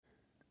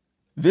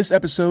This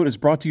episode is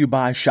brought to you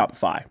by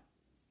Shopify.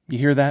 You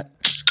hear that?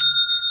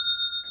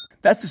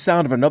 That's the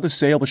sound of another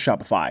sale with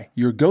Shopify,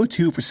 your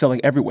go-to for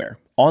selling everywhere,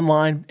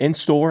 online,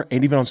 in-store,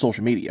 and even on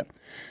social media.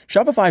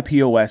 Shopify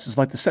POS is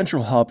like the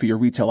central hub for your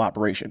retail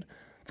operation.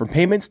 From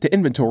payments to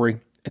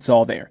inventory, it's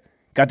all there.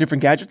 Got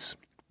different gadgets?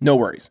 No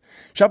worries.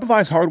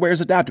 Shopify's hardware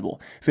is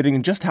adaptable, fitting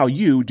in just how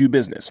you do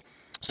business.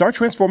 Start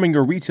transforming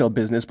your retail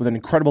business with an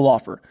incredible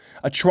offer.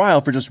 A trial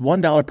for just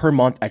 $1 per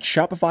month at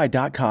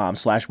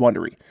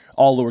shopify.com/Wondery.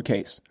 All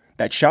lowercase.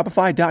 That's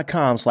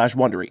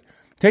shopify.com/Wondery.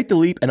 Take the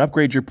leap and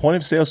upgrade your point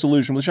of sale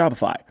solution with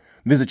Shopify.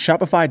 Visit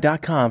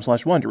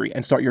shopify.com/Wondery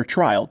and start your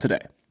trial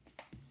today.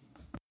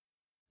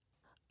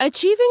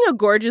 Achieving a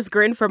gorgeous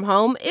grin from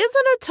home isn't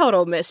a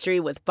total mystery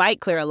with Bite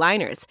Clear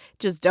aligners.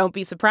 Just don't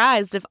be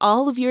surprised if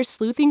all of your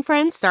sleuthing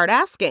friends start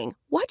asking,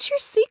 "What's your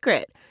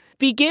secret?"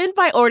 Begin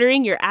by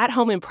ordering your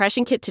at-home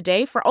impression kit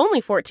today for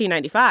only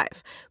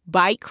 $14.95.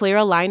 Bite Clear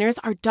aligners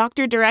are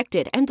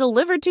doctor-directed and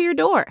delivered to your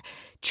door.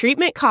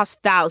 Treatment costs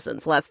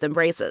thousands less than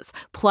braces.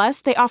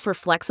 Plus, they offer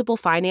flexible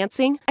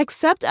financing,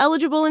 accept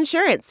eligible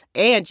insurance,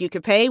 and you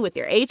can pay with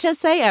your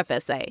HSA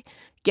FSA.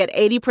 Get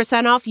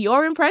 80% off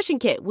your impression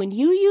kit when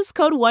you use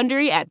code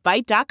WONDERY at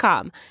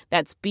Byte.com.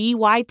 That's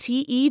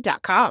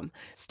BYTE.com.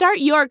 Start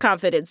your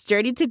confidence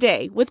journey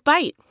today with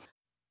Byte.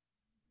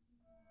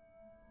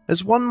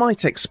 As one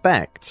might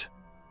expect,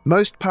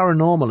 most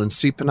paranormal and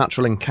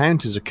supernatural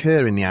encounters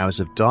occur in the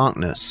hours of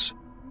darkness.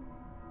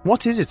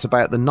 What is it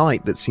about the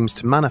night that seems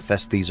to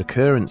manifest these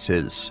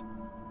occurrences?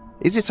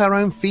 Is it our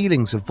own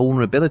feelings of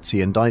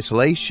vulnerability and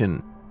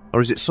isolation,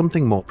 or is it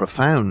something more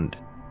profound?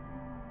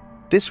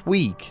 This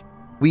week,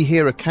 we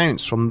hear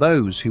accounts from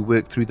those who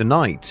work through the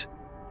night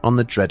on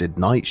the dreaded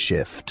night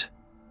shift.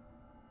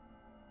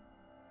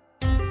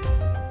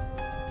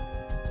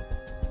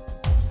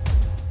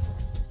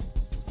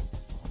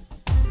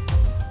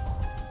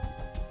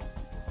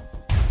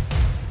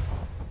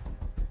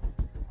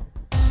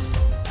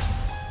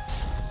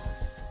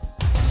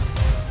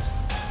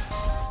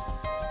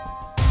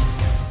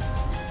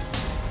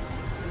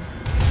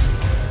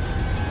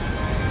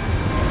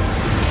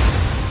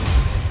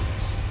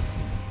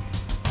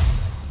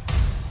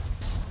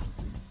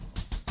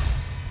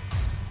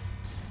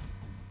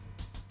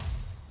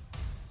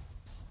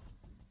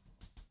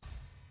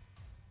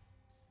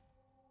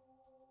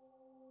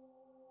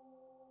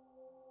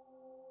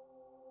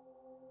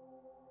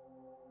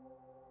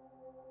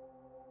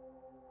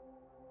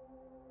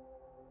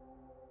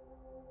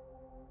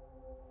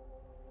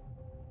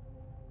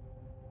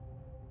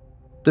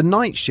 The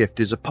night shift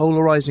is a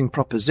polarizing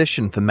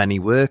proposition for many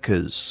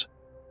workers.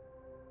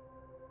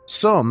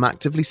 Some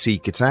actively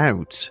seek it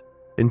out,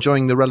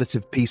 enjoying the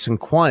relative peace and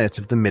quiet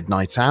of the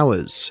midnight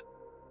hours.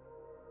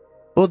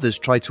 Others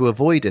try to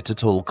avoid it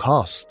at all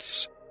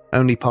costs,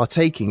 only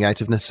partaking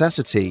out of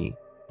necessity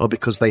or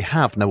because they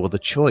have no other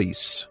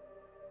choice.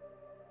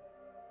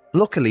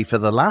 Luckily for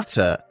the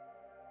latter,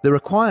 the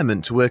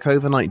requirement to work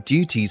overnight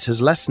duties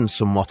has lessened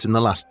somewhat in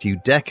the last few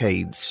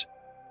decades,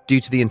 due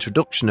to the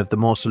introduction of the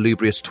more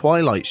salubrious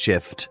twilight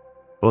shift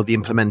or the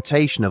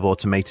implementation of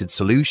automated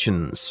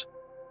solutions.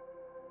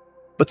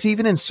 But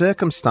even in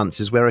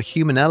circumstances where a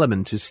human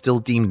element is still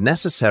deemed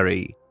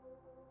necessary,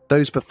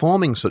 those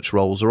performing such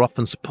roles are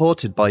often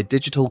supported by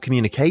digital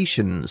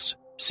communications,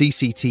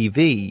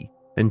 CCTV,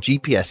 and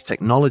GPS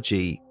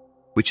technology,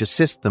 which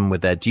assist them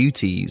with their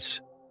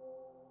duties.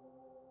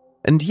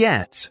 And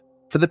yet,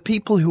 for the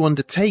people who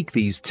undertake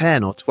these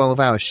 10 or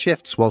 12-hour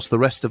shifts whilst the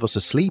rest of us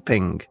are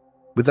sleeping,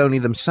 with only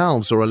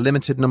themselves or a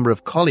limited number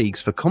of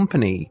colleagues for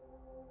company,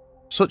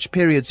 such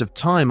periods of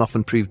time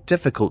often prove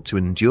difficult to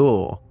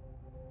endure.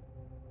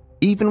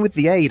 Even with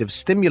the aid of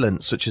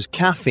stimulants such as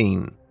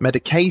caffeine,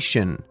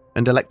 medication,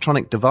 and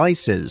electronic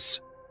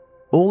devices,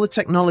 all the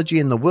technology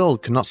in the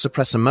world cannot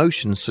suppress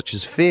emotions such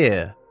as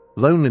fear,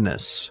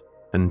 loneliness,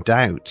 and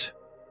doubt.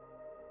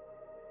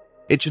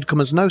 It should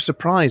come as no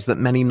surprise that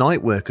many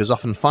night workers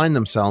often find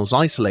themselves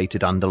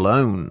isolated and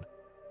alone,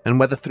 and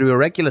whether through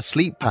irregular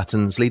sleep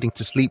patterns leading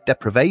to sleep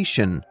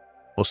deprivation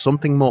or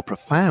something more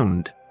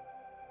profound,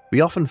 we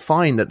often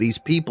find that these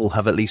people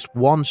have at least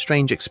one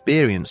strange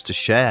experience to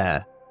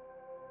share.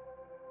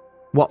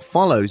 What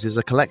follows is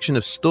a collection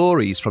of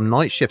stories from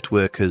night shift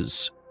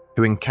workers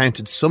who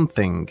encountered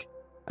something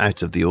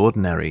out of the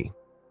ordinary.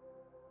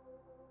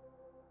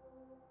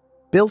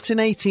 Built in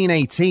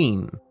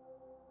 1818,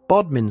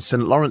 Bodmin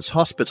St Lawrence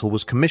Hospital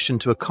was commissioned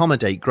to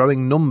accommodate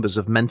growing numbers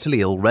of mentally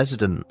ill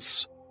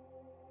residents.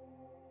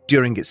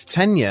 During its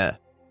tenure,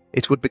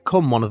 it would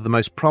become one of the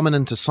most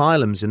prominent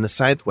asylums in the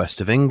southwest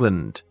of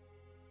England,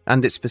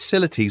 and its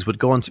facilities would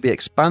go on to be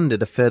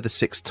expanded a further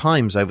 6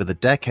 times over the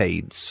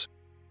decades.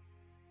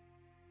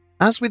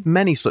 As with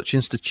many such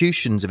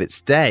institutions of its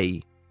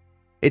day,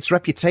 its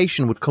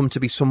reputation would come to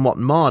be somewhat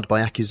marred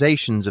by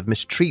accusations of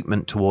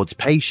mistreatment towards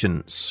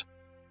patients.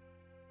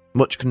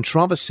 Much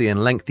controversy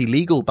and lengthy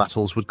legal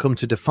battles would come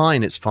to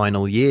define its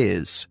final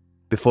years,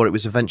 before it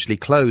was eventually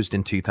closed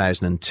in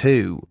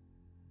 2002.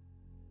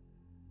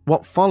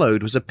 What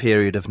followed was a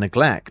period of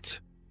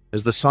neglect,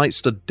 as the site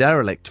stood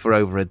derelict for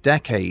over a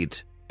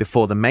decade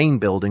before the main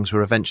buildings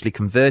were eventually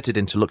converted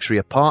into luxury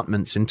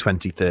apartments in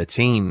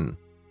 2013.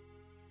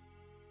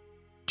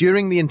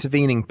 During the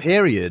intervening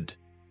period,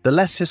 the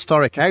less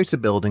historic outer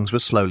buildings were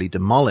slowly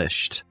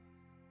demolished.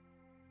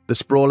 The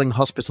sprawling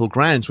hospital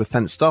grounds were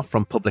fenced off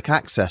from public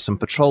access and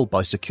patrolled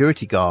by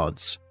security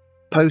guards,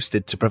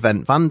 posted to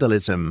prevent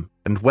vandalism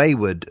and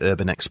wayward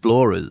urban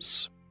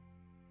explorers.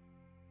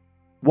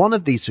 One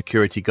of these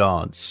security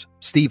guards,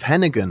 Steve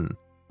Hennigan,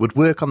 would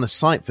work on the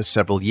site for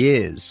several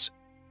years,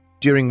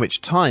 during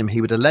which time he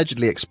would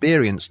allegedly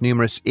experience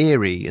numerous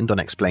eerie and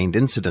unexplained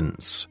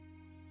incidents.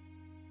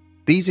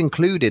 These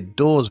included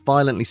doors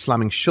violently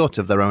slamming shut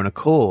of their own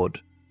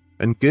accord,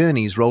 and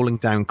gurneys rolling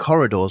down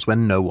corridors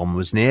when no one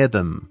was near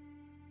them.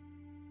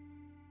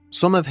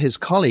 Some of his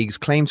colleagues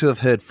claim to have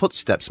heard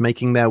footsteps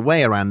making their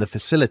way around the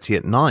facility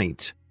at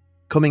night,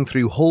 coming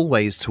through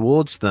hallways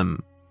towards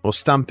them, or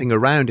stamping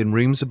around in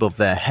rooms above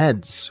their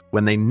heads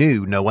when they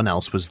knew no one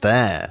else was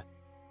there.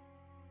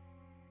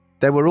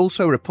 There were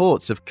also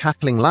reports of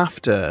cackling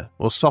laughter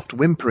or soft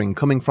whimpering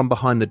coming from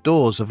behind the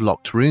doors of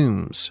locked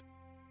rooms,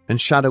 and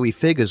shadowy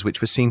figures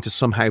which were seen to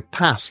somehow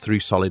pass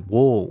through solid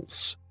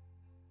walls.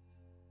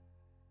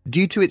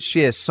 Due to its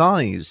sheer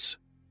size,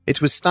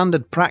 it was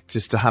standard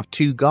practice to have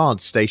 2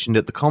 guards stationed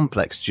at the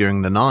complex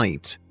during the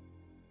night,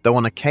 though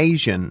on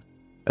occasion,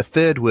 a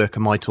third worker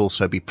might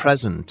also be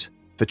present,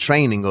 for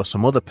training or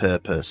some other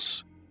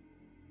purpose.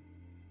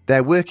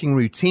 Their working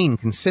routine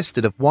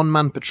consisted of one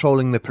man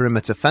patrolling the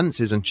perimeter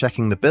fences and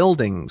checking the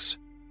buildings,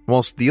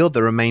 whilst the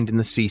other remained in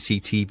the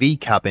CCTV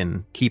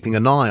cabin, keeping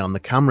an eye on the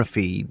camera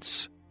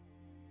feeds.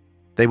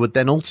 They would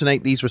then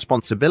alternate these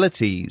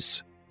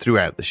responsibilities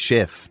throughout the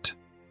shift.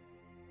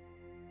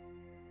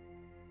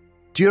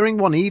 During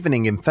one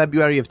evening in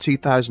February of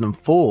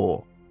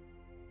 2004,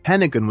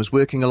 Hennigan was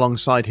working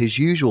alongside his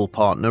usual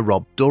partner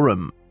Rob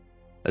Durham,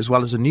 as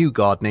well as a new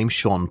guard named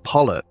Sean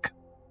Pollock.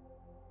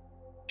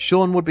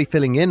 Sean would be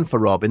filling in for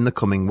Rob in the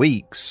coming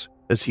weeks,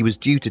 as he was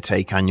due to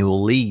take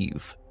annual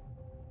leave.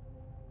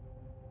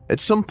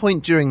 At some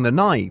point during the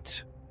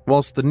night,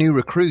 whilst the new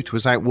recruit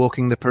was out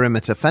walking the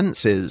perimeter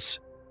fences,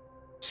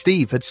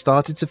 Steve had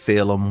started to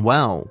feel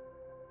unwell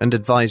and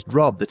advised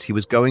Rob that he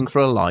was going for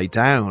a lie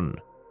down.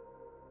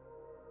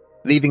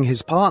 Leaving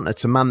his partner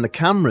to man the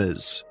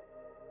cameras,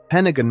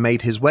 Hennigan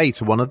made his way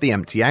to one of the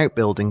empty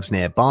outbuildings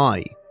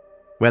nearby,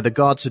 where the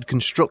guards had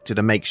constructed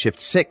a makeshift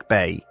sick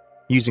bay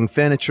using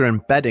furniture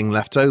and bedding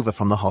left over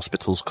from the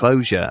hospital's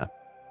closure.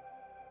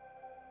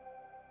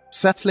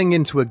 Settling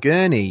into a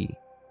gurney,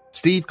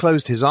 Steve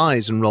closed his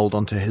eyes and rolled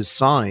onto his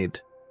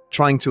side,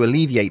 trying to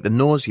alleviate the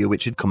nausea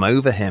which had come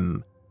over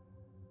him.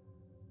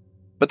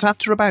 But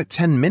after about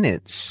 10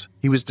 minutes,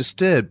 he was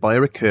disturbed by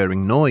a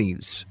recurring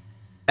noise,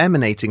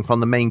 emanating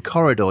from the main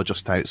corridor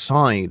just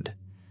outside.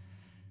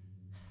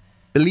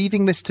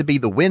 Believing this to be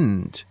the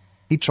wind,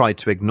 he tried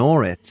to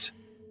ignore it,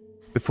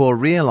 before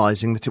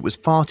realizing that it was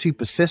far too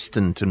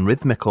persistent and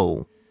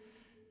rhythmical.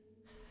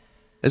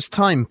 As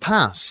time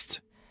passed,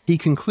 he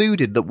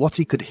concluded that what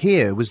he could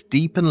hear was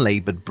deep and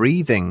labored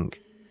breathing,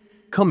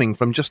 coming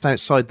from just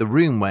outside the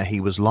room where he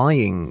was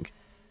lying.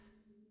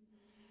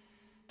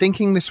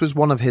 Thinking this was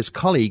one of his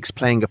colleagues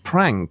playing a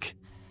prank,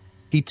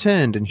 he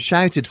turned and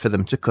shouted for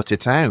them to cut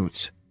it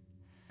out,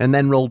 and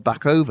then rolled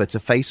back over to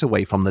face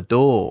away from the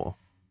door.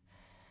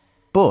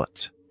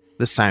 But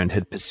the sound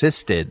had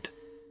persisted.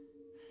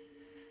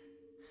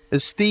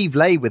 As Steve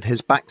lay with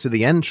his back to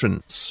the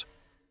entrance,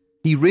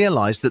 he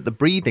realized that the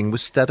breathing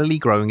was steadily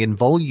growing in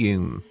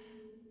volume,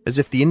 as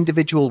if the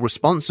individual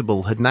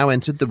responsible had now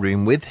entered the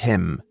room with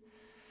him.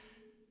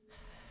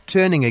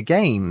 Turning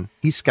again,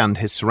 he scanned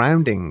his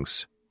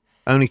surroundings,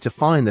 only to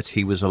find that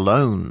he was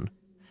alone.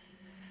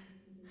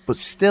 But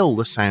still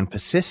the sound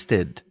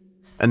persisted,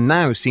 and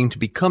now seemed to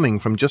be coming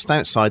from just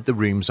outside the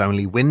room's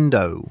only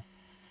window.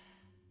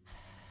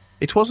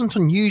 It wasn't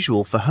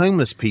unusual for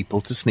homeless people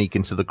to sneak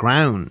into the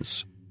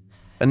grounds,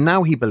 and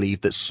now he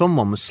believed that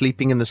someone was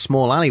sleeping in the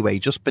small alleyway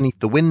just beneath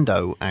the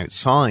window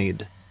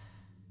outside.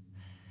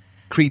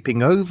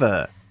 Creeping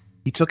over,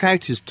 he took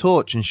out his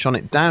torch and shone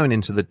it down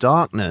into the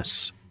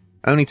darkness,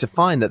 only to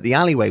find that the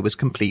alleyway was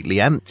completely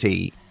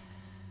empty.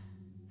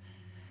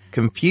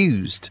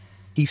 Confused,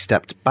 he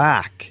stepped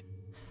back,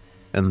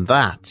 and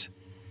that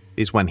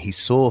is when he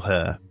saw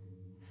her.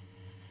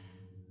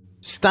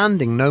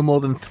 Standing no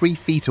more than 3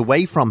 feet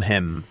away from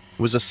him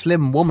was a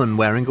slim woman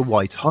wearing a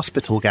white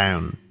hospital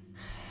gown.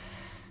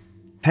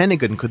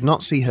 Hennigan could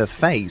not see her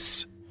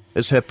face,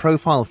 as her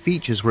profile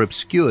features were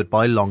obscured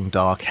by long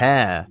dark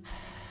hair.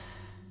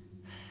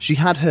 She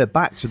had her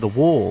back to the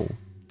wall,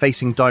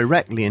 facing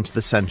directly into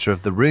the centre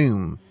of the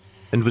room,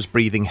 and was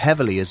breathing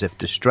heavily as if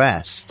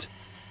distressed.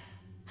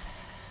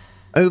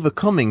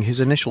 Overcoming his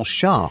initial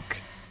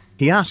shock,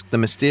 he asked the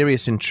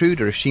mysterious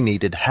intruder if she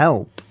needed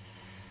help.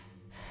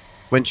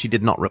 When she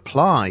did not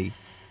reply,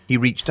 he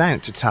reached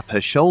out to tap her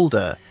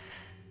shoulder,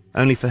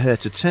 only for her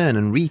to turn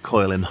and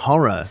recoil in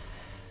horror,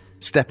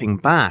 stepping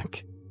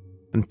back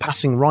and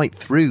passing right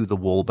through the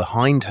wall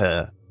behind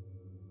her.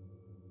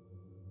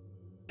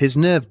 His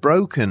nerve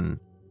broken,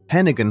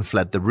 Hennigan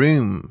fled the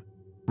room,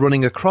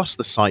 running across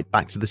the site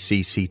back to the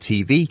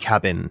CCTV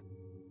cabin.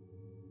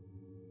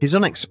 His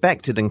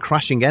unexpected and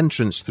crashing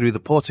entrance through the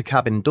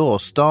porter-cabin door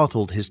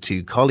startled his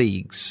two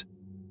colleagues.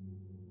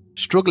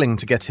 Struggling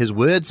to get his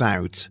words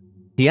out,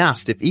 he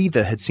asked if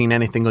either had seen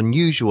anything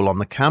unusual on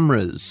the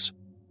cameras,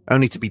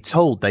 only to be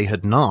told they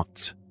had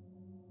not.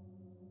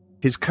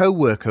 His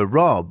co-worker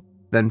Rob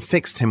then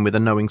fixed him with a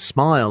knowing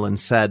smile and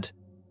said,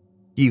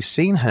 "You've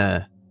seen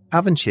her,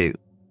 haven't you?"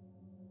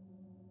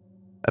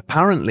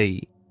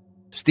 Apparently,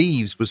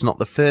 Steve's was not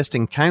the first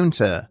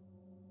encounter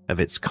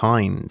of its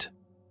kind.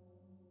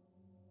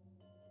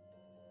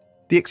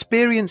 The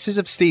experiences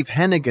of Steve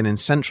Hennigan in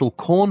central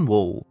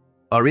Cornwall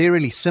are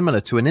eerily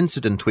similar to an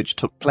incident which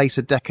took place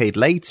a decade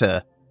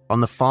later on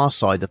the far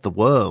side of the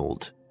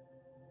world.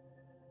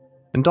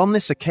 And on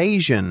this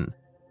occasion,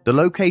 the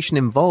location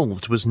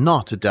involved was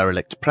not a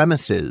derelict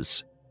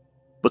premises,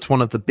 but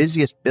one of the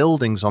busiest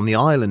buildings on the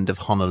island of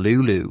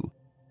Honolulu.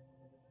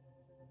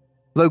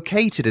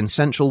 Located in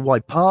central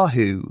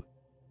Waipahu,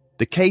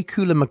 the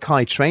Keikula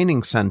Makai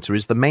Training Center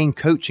is the main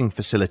coaching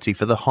facility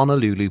for the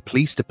Honolulu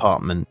Police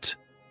Department.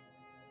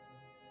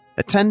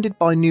 Attended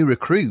by new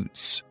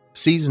recruits,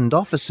 seasoned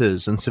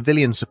officers and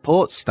civilian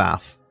support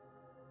staff,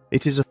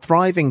 it is a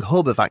thriving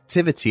hub of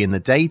activity in the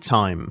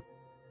daytime,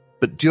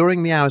 but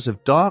during the hours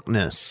of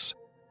darkness,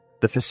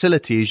 the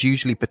facility is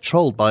usually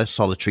patrolled by a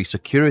solitary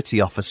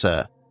security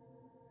officer.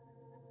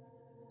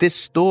 This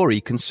story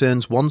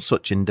concerns one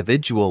such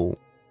individual,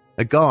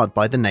 a guard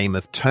by the name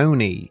of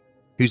Tony,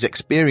 whose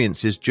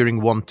experiences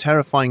during one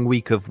terrifying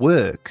week of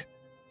work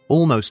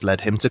almost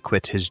led him to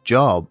quit his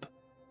job.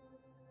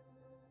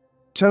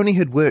 Tony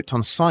had worked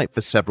on site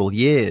for several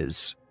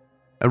years,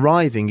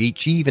 arriving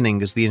each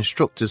evening as the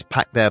instructors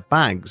packed their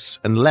bags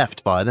and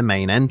left via the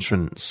main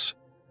entrance.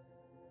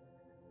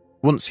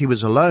 Once he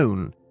was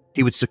alone,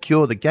 he would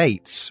secure the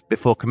gates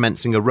before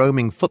commencing a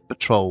roaming foot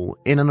patrol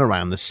in and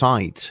around the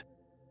site.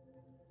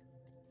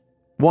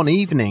 One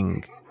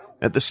evening,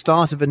 at the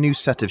start of a new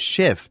set of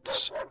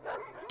shifts,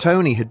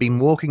 Tony had been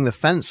walking the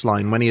fence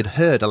line when he had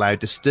heard a loud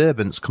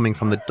disturbance coming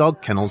from the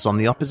dog kennels on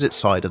the opposite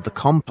side of the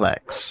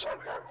complex.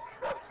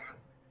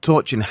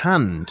 Torch in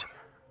hand,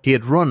 he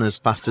had run as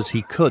fast as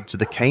he could to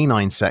the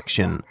canine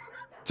section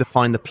to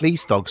find the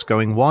police dogs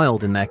going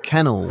wild in their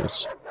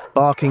kennels,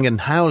 barking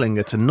and howling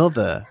at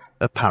another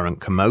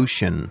apparent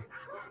commotion.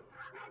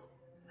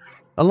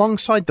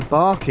 Alongside the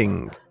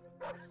barking,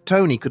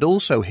 Tony could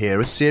also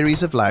hear a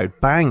series of loud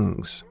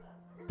bangs,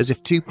 as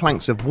if two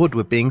planks of wood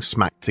were being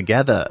smacked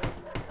together.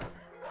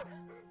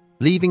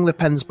 Leaving the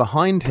pens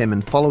behind him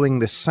and following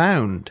this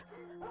sound,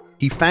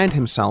 he found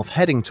himself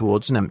heading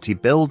towards an empty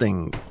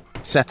building,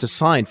 set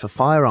aside for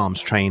firearms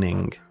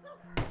training.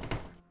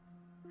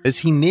 As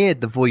he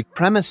neared the void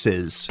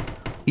premises,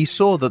 he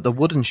saw that the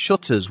wooden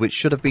shutters which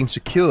should have been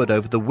secured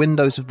over the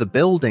windows of the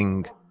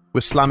building were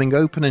slamming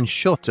open and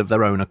shut of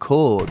their own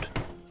accord.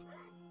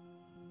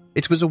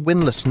 It was a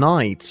windless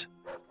night,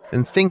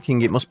 and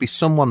thinking it must be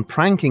someone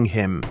pranking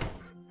him,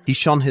 he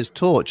shone his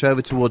torch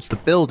over towards the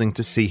building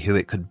to see who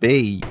it could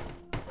be.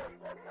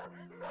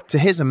 To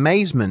his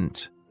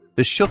amazement,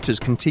 the shutters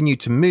continued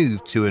to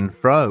move to and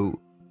fro,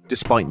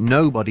 despite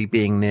nobody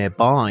being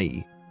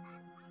nearby.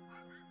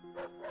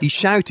 He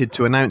shouted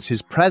to announce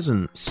his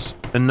presence,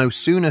 and no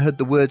sooner had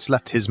the words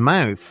left his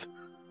mouth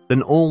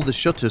than all the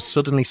shutters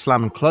suddenly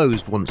slammed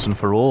closed once and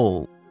for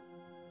all.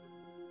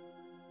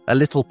 A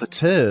little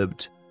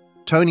perturbed,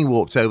 Tony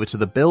walked over to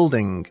the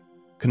building,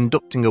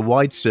 conducting a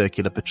wide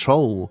circular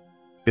patrol,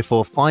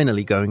 before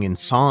finally going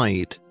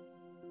inside.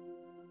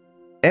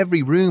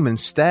 Every room and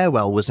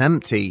stairwell was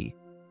empty,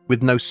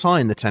 with no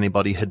sign that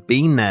anybody had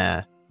been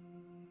there.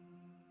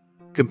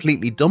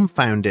 Completely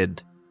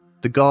dumbfounded,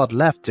 the guard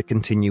left to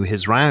continue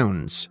his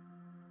rounds,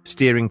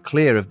 steering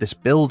clear of this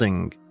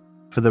building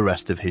for the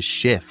rest of his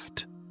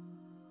shift.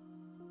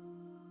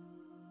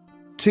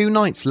 2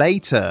 nights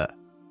later,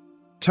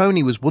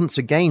 Tony was once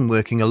again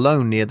working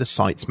alone near the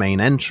site's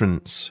main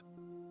entrance.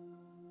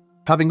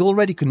 Having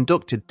already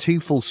conducted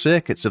 2 full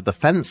circuits of the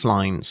fence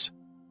lines,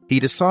 he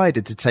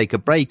decided to take a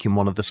break in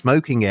one of the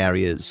smoking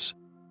areas.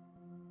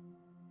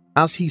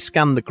 As he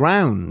scanned the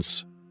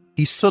grounds,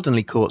 he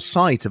suddenly caught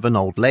sight of an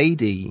old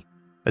lady,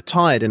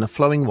 attired in a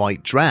flowing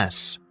white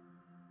dress,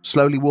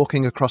 slowly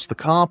walking across the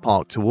car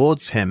park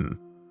towards him.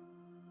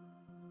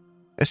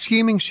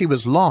 Assuming she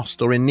was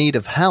lost or in need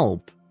of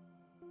help,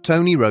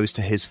 Tony rose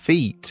to his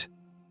feet.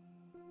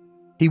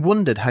 He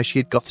wondered how she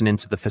had gotten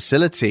into the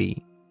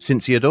facility,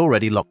 since he had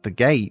already locked the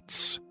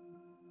gates.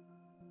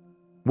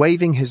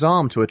 Waving his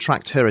arm to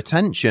attract her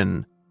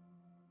attention,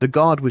 the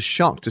guard was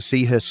shocked to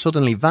see her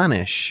suddenly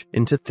vanish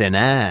into thin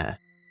air.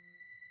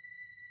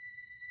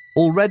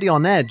 Already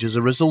on edge as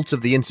a result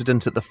of the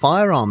incident at the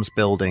firearms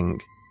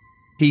building,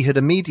 he had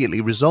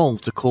immediately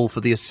resolved to call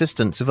for the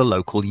assistance of a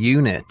local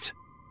unit.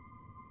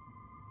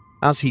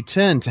 As he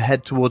turned to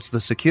head towards the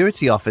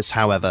security office,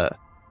 however,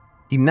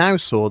 he now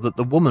saw that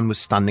the woman was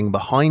standing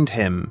behind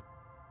him.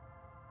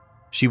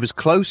 She was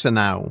closer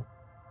now,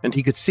 and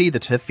he could see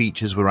that her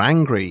features were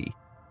angry,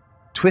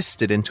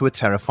 twisted into a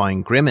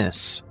terrifying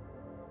grimace.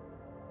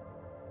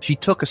 She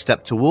took a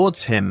step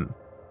towards him,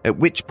 at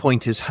which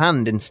point his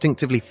hand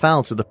instinctively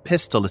fell to the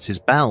pistol at his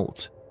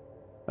belt,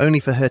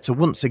 only for her to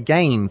once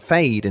again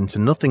fade into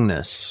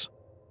nothingness.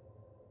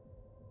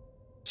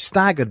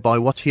 Staggered by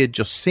what he had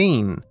just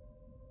seen,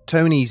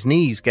 Tony's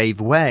knees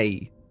gave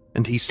way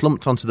and he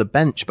slumped onto the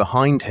bench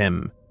behind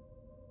him.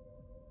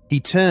 He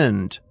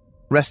turned,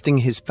 resting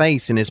his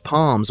face in his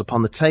palms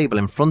upon the table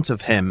in front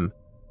of him,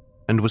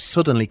 and was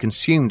suddenly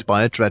consumed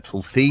by a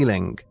dreadful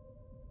feeling,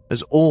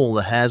 as all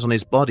the hairs on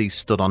his body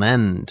stood on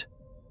end.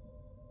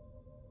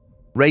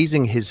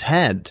 Raising his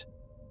head,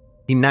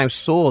 he now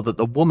saw that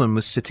the woman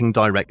was sitting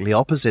directly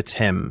opposite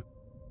him,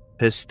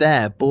 her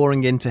stare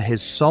boring into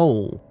his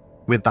soul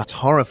with that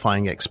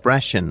horrifying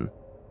expression.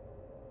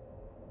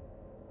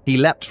 He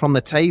leapt from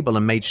the table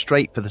and made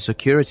straight for the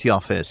security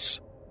office,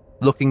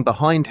 looking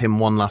behind him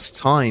one last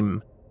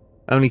time,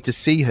 only to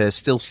see her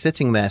still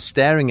sitting there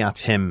staring at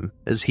him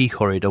as he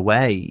hurried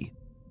away.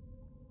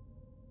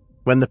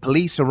 When the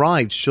police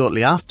arrived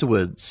shortly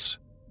afterwards,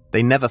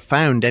 they never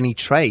found any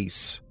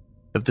trace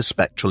of the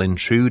spectral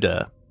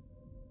intruder.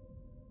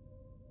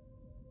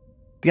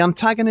 The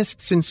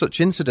antagonists in such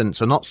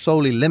incidents are not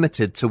solely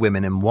limited to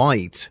women in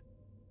white,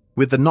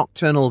 with the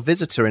nocturnal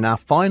visitor in our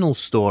final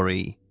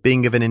story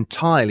being of an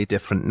entirely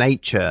different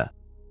nature.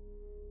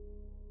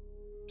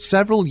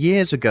 Several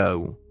years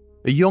ago,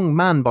 a young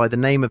man by the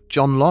name of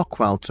John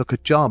Lockwell took a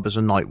job as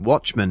a night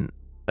watchman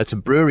at a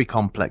brewery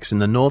complex in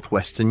the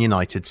northwestern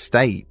United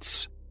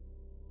States.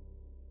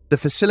 The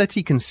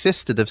facility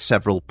consisted of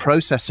several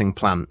processing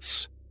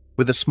plants,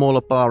 with a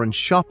smaller bar and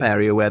shop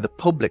area where the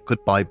public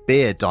could buy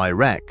beer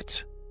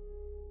direct.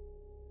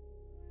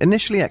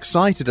 Initially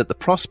excited at the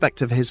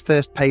prospect of his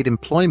first paid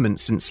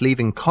employment since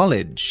leaving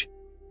college,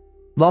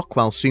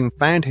 Lockwell soon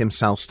found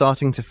himself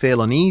starting to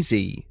feel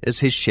uneasy as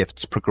his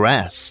shifts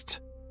progressed.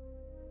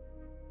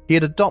 He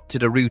had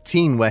adopted a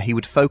routine where he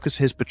would focus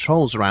his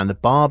patrols around the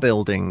bar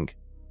building,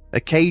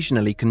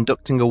 occasionally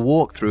conducting a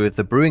walkthrough of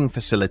the brewing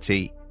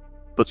facility,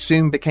 but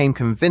soon became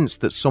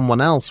convinced that someone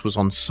else was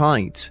on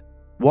site,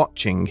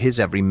 watching his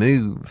every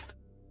move.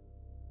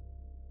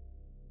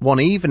 One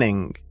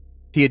evening,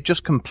 he had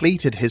just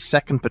completed his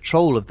second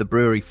patrol of the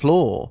brewery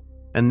floor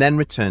and then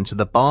returned to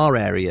the bar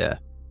area.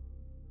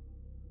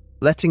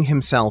 Letting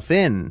himself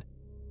in,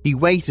 he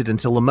waited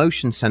until the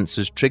motion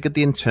sensors triggered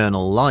the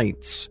internal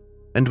lights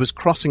and was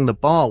crossing the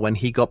bar when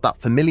he got that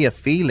familiar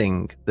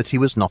feeling that he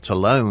was not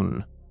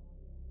alone.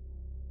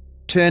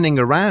 Turning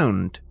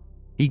around,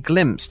 he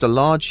glimpsed a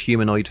large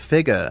humanoid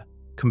figure,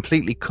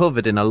 completely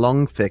covered in a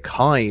long, thick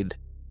hide,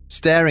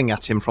 staring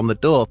at him from the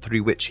door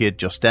through which he had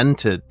just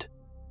entered.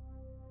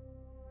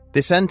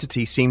 This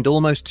entity seemed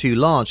almost too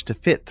large to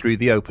fit through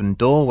the open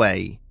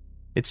doorway,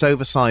 its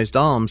oversized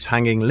arms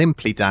hanging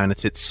limply down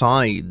at its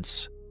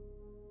sides.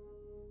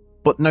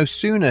 But no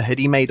sooner had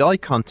he made eye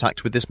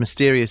contact with this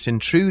mysterious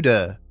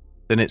intruder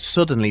than it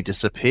suddenly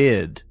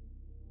disappeared.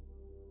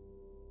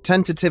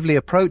 Tentatively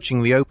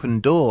approaching the open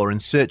door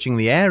and searching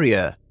the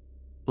area,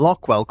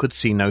 Lockwell could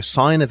see no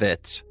sign of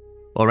it,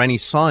 or any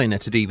sign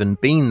it had even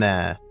been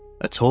there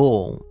at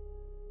all.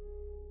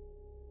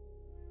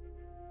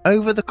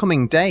 Over the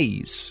coming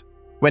days,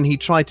 when he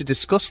tried to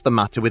discuss the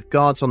matter with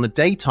guards on the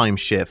daytime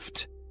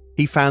shift,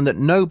 he found that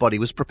nobody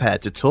was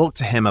prepared to talk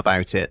to him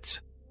about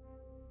it.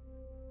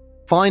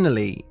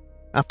 Finally,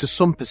 after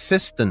some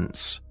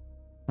persistence,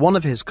 one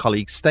of his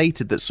colleagues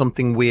stated that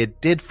something weird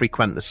did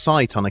frequent the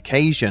site on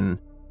occasion,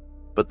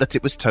 but that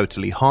it was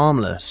totally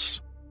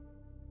harmless.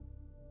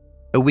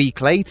 A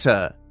week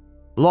later,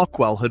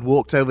 Lockwell had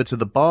walked over to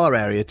the bar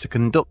area to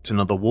conduct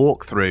another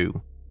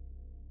walkthrough.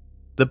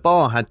 The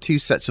bar had two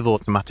sets of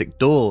automatic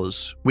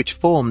doors, which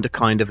formed a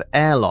kind of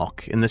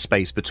airlock in the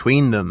space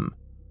between them.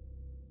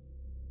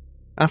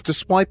 After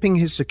swiping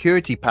his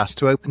security pass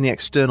to open the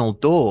external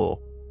door,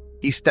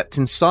 he stepped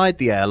inside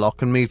the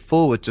airlock and moved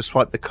forward to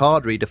swipe the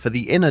card reader for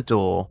the inner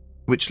door,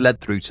 which led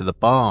through to the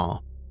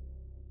bar.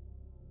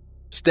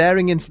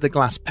 Staring into the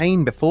glass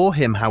pane before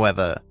him,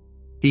 however,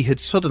 he had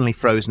suddenly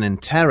frozen in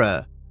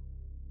terror.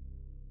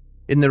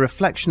 In the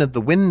reflection of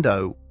the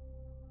window,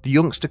 the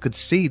youngster could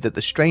see that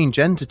the strange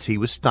entity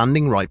was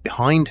standing right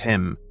behind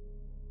him,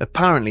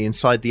 apparently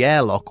inside the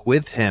airlock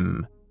with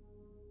him.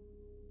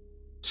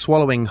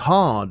 Swallowing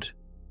hard,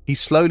 he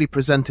slowly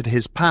presented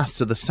his pass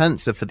to the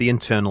sensor for the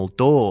internal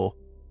door,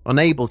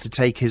 unable to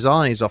take his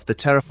eyes off the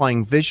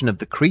terrifying vision of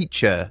the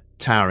creature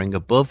towering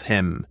above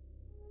him.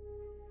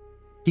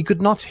 He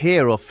could not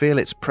hear or feel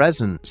its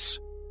presence,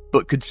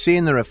 but could see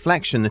in the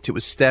reflection that it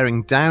was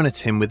staring down at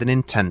him with an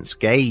intense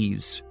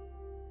gaze,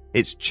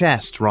 its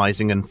chest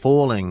rising and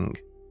falling.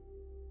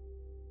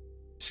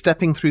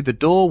 Stepping through the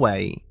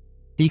doorway,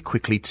 he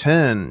quickly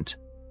turned,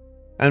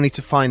 only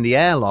to find the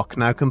airlock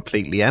now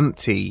completely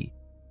empty,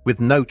 with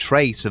no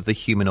trace of the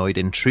humanoid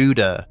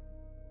intruder.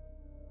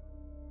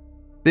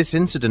 This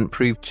incident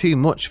proved too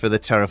much for the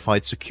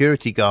terrified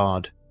security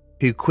guard,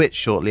 who quit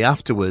shortly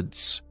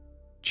afterwards,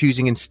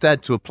 choosing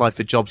instead to apply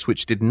for jobs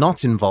which did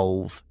not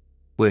involve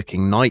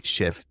working night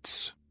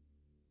shifts.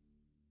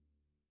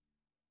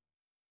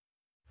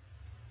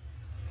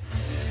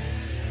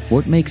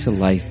 What makes a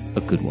life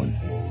a good one?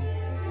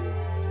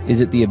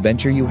 Is it the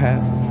adventure you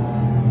have?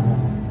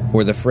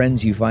 Or the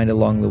friends you find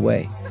along the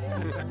way?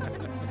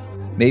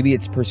 Maybe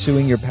it's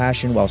pursuing your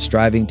passion while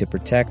striving to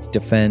protect,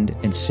 defend,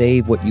 and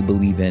save what you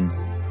believe in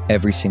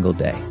every single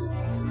day.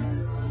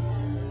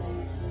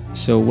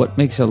 So what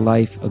makes a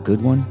life a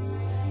good one?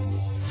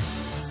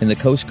 In the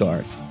Coast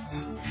Guard,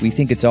 we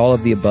think it's all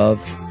of the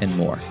above and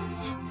more.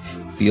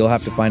 But you'll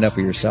have to find out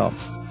for yourself.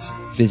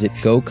 Visit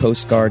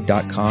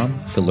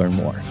gocoastguard.com to learn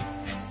more.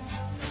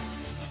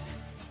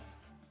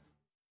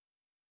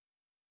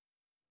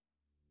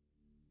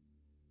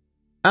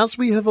 As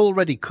we have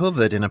already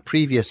covered in a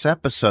previous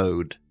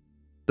episode,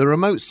 the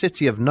remote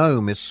city of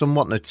Nome is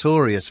somewhat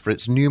notorious for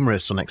its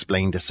numerous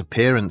unexplained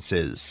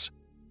disappearances.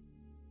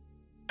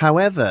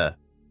 However,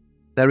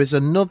 there is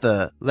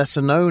another,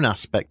 lesser-known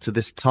aspect to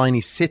this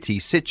tiny city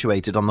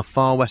situated on the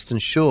far western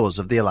shores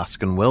of the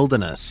Alaskan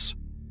wilderness,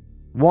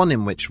 one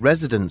in which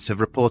residents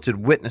have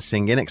reported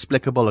witnessing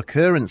inexplicable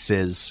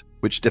occurrences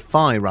which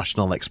defy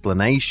rational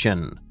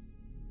explanation.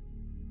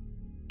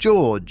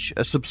 George,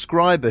 a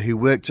subscriber who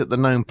worked at the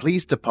Nome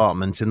Police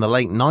Department in the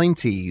late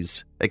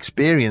 90s,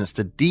 experienced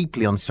a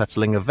deeply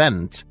unsettling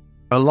event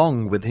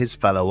along with his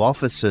fellow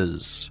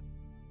officers.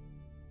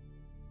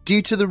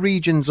 Due to the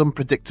region's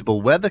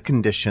unpredictable weather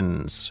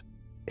conditions,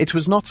 it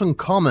was not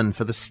uncommon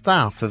for the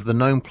staff of the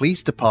Nome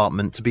Police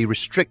Department to be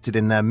restricted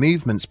in their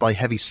movements by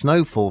heavy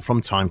snowfall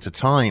from time to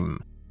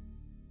time.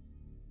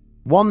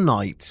 One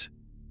night,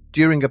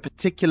 during a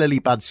particularly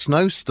bad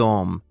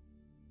snowstorm,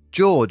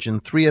 George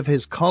and 3 of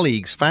his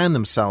colleagues found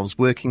themselves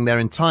working their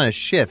entire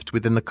shift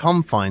within the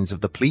confines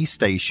of the police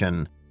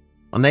station,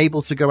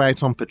 unable to go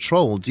out on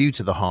patrol due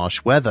to the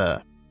harsh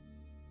weather.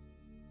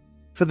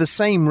 For the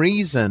same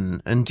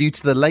reason, and due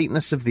to the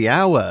lateness of the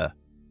hour,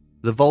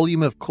 the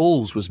volume of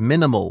calls was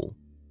minimal,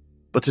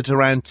 but at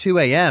around 2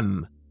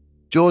 a.m.,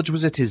 George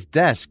was at his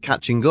desk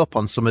catching up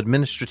on some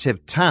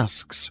administrative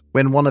tasks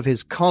when one of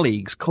his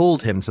colleagues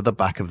called him to the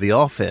back of the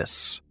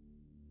office.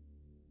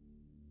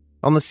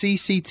 On the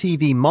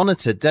CCTV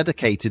monitor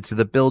dedicated to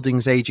the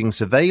building's aging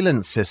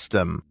surveillance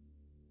system,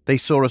 they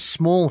saw a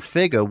small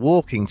figure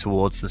walking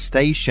towards the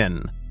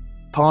station,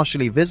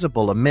 partially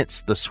visible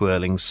amidst the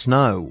swirling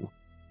snow.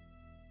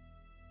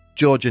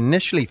 George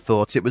initially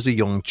thought it was a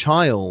young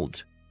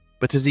child,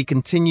 but as he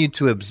continued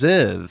to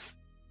observe,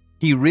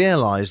 he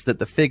realized that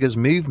the figure's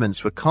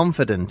movements were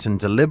confident and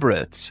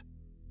deliberate,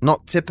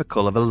 not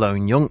typical of a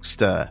lone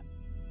youngster.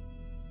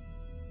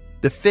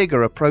 The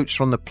figure approached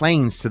from the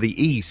plains to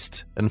the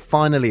east and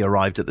finally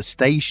arrived at the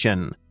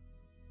station,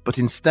 but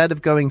instead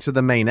of going to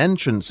the main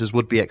entrance as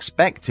would be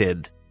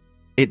expected,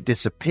 it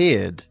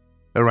disappeared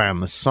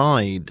around the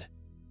side.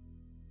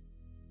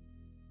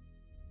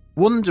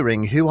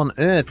 Wondering who on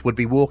earth would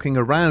be walking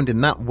around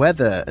in that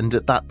weather and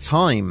at that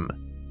time,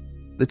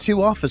 the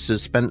 2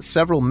 officers spent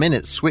several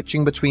minutes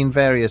switching between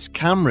various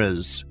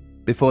cameras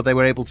before they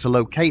were able to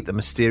locate the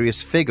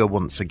mysterious figure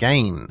once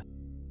again.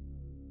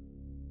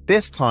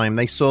 This time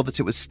they saw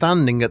that it was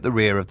standing at the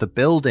rear of the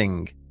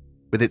building,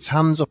 with its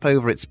hands up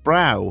over its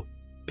brow,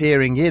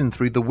 peering in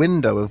through the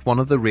window of one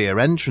of the rear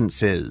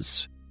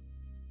entrances.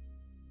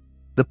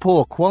 The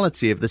poor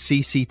quality of the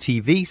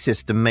CCTV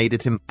system made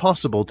it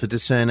impossible to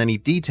discern any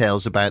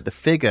details about the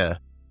figure,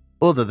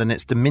 other than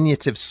its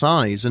diminutive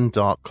size and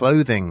dark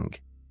clothing.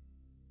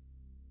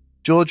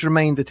 George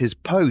remained at his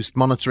post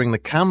monitoring the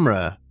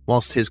camera,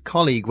 whilst his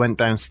colleague went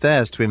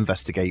downstairs to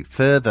investigate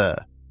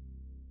further.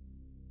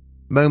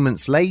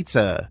 Moments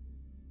later,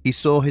 he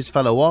saw his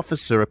fellow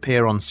officer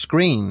appear on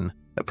screen,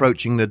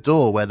 approaching the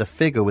door where the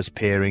figure was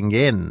peering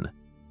in.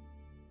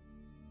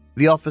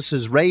 The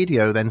officer's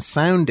radio then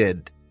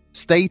sounded,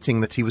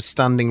 stating that he was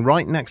standing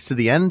right next to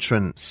the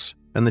entrance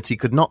and that he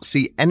could not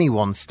see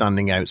anyone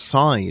standing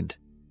outside.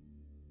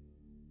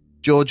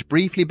 George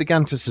briefly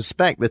began to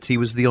suspect that he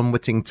was the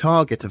unwitting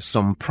target of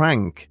some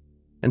prank,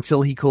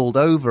 until he called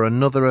over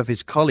another of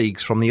his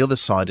colleagues from the other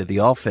side of the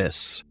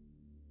office.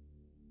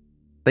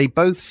 They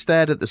both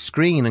stared at the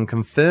screen and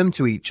confirmed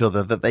to each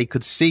other that they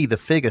could see the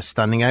figure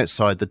standing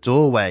outside the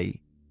doorway,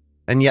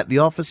 and yet the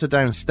officer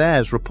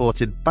downstairs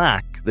reported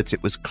back that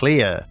it was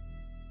clear.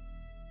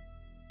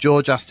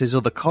 George asked his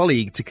other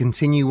colleague to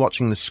continue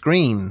watching the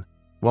screen,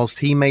 whilst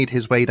he made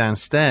his way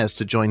downstairs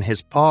to join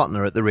his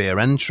partner at the rear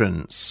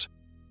entrance.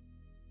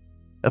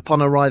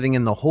 Upon arriving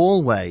in the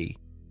hallway,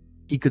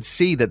 he could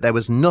see that there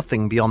was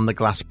nothing beyond the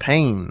glass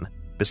pane,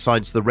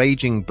 besides the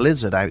raging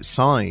blizzard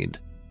outside.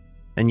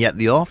 And yet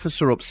the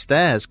officer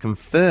upstairs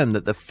confirmed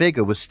that the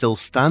figure was still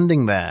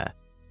standing there,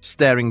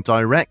 staring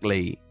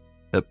directly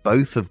at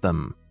both of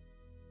them.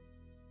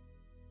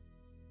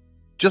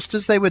 Just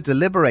as they were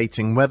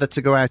deliberating whether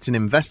to go out and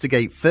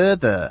investigate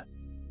further,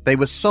 they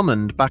were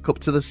summoned back up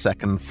to the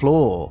second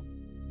floor.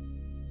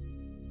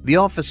 The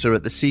officer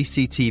at the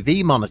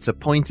CCTV monitor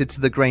pointed to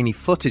the grainy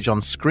footage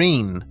on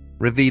screen,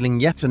 revealing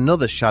yet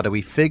another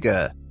shadowy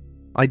figure,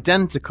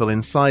 identical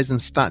in size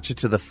and stature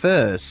to the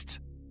first,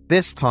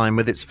 this time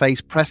with its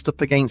face pressed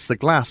up against the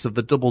glass of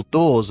the double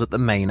doors at the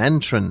main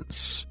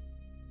entrance.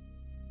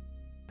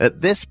 At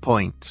this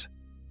point,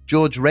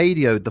 George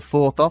radioed the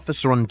fourth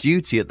officer on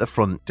duty at the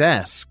front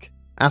desk,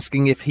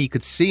 asking if he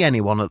could see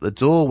anyone at the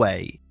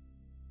doorway.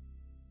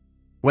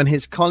 When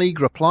his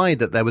colleague replied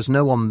that there was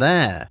no one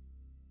there,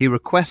 he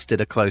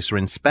requested a closer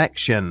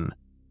inspection.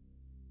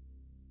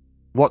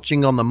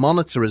 Watching on the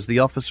monitor as the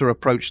officer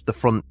approached the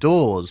front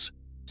doors,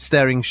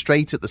 staring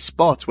straight at the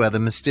spot where the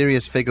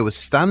mysterious figure was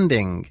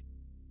standing,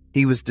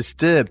 he was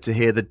disturbed to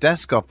hear the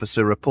desk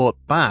officer report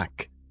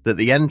back that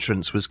the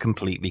entrance was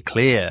completely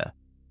clear.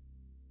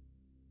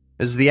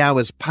 As the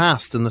hours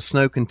passed and the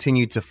snow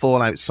continued to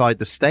fall outside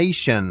the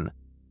station,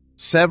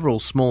 several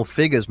small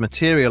figures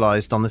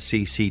materialized on the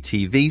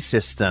CCTV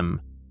system,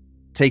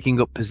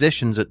 taking up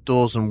positions at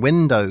doors and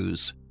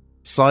windows,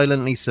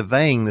 silently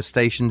surveying the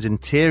station's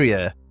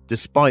interior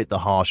despite the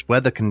harsh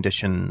weather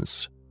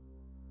conditions.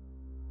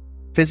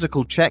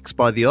 Physical checks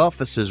by the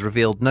officers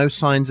revealed no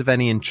signs of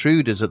any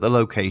intruders at the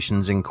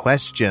locations in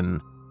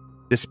question,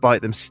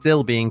 despite them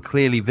still being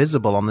clearly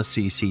visible on the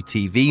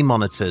CCTV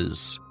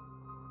monitors.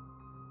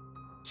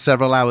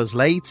 Several hours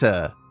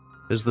later,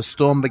 as the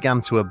storm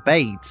began to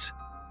abate,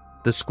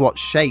 the squat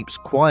shapes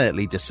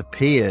quietly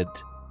disappeared,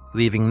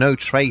 leaving no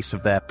trace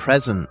of their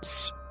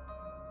presence,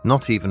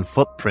 not even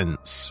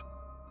footprints.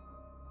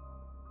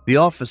 The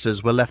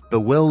officers were left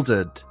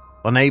bewildered,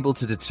 unable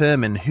to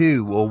determine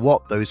who or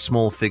what those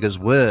small figures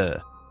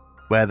were,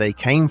 where they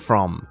came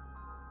from,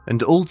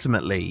 and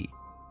ultimately,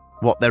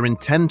 what their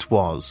intent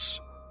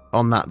was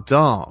on that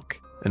dark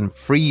and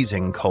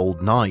freezing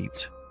cold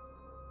night.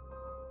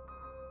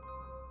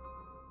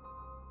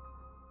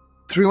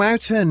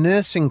 Throughout her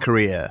nursing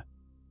career,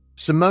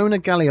 Simona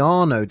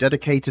Galliano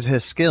dedicated her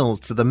skills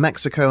to the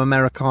Mexico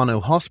Americano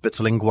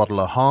Hospital in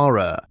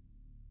Guadalajara.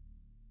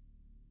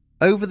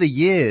 Over the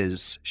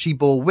years, she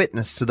bore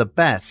witness to the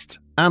best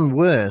and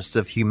worst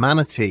of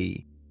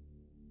humanity.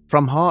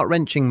 From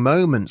heart-wrenching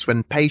moments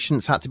when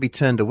patients had to be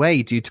turned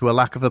away due to a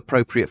lack of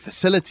appropriate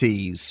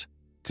facilities,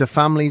 to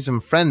families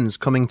and friends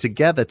coming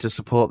together to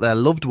support their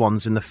loved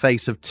ones in the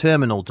face of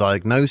terminal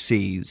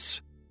diagnoses.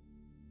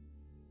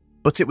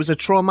 But it was a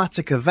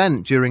traumatic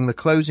event during the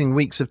closing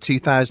weeks of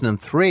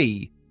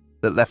 2003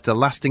 that left a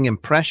lasting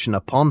impression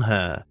upon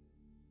her.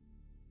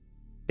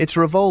 It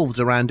revolved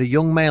around a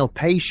young male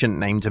patient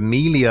named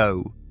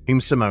Emilio, whom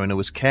Simona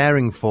was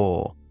caring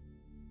for.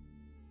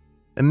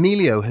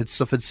 Emilio had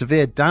suffered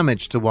severe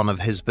damage to one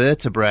of his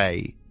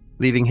vertebrae,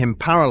 leaving him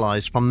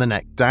paralyzed from the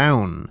neck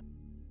down.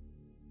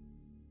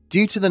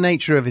 Due to the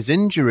nature of his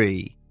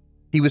injury,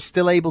 he was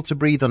still able to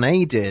breathe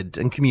unaided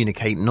and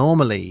communicate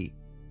normally,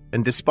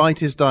 and despite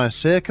his dire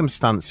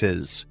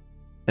circumstances,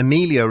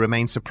 Emilio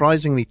remained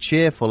surprisingly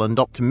cheerful and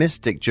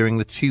optimistic during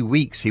the 2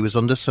 weeks he was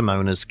under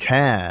Simona's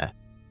care.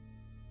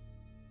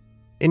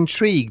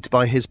 Intrigued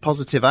by his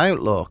positive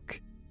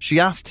outlook,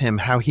 she asked him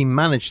how he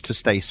managed to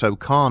stay so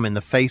calm in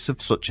the face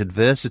of such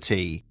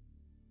adversity.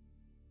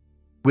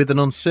 With an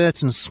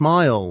uncertain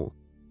smile,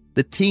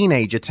 the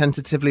teenager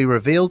tentatively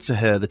revealed to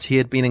her that he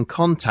had been in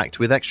contact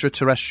with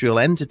extraterrestrial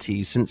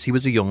entities since he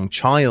was a young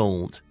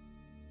child.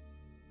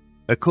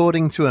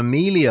 According to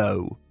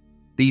Emilio,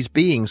 these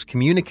beings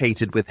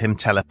communicated with him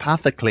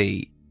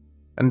telepathically,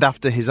 and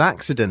after his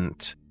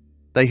accident,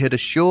 they had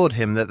assured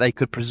him that they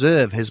could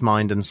preserve his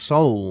mind and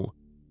soul,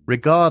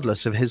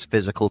 regardless of his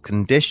physical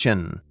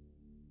condition.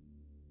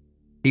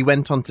 He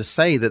went on to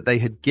say that they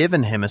had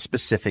given him a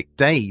specific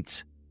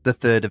date, the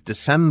 3rd of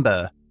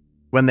December,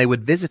 when they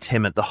would visit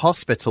him at the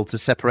hospital to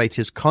separate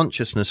his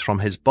consciousness from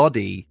his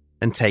body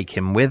and take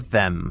him with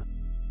them.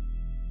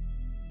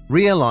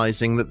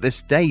 Realizing that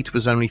this date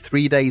was only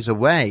 3 days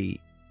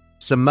away,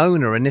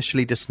 Simona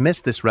initially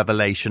dismissed this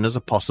revelation as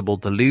a possible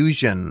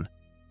delusion,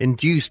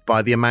 induced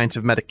by the amount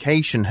of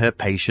medication her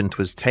patient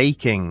was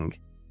taking.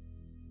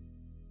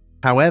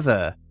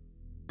 However,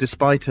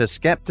 despite her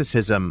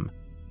skepticism,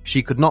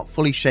 she could not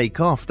fully shake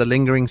off the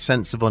lingering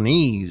sense of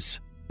unease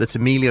that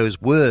Emilio's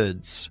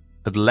words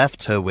had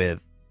left her with.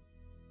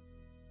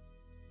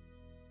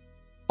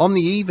 On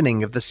the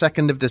evening of the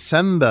 2nd of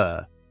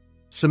December,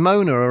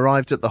 Simona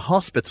arrived at the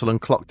hospital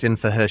and clocked in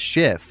for her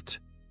shift,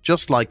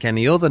 just like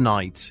any other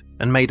night,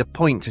 and made a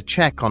point to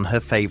check on her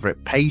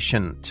favourite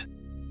patient.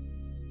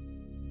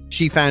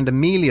 She found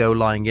Emilio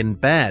lying in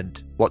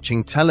bed,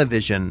 watching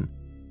television,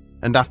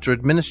 and after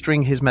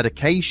administering his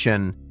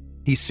medication,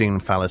 he soon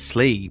fell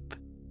asleep.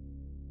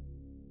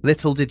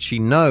 Little did she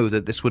know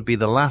that this would be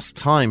the last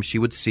time she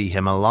would see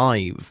him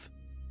alive.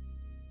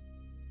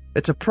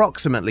 At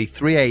approximately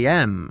 3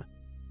 a.m.,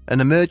 an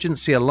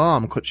emergency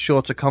alarm cut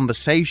short a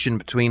conversation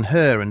between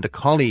her and a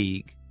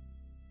colleague.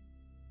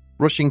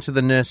 Rushing to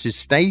the nurse's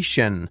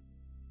station,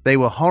 they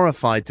were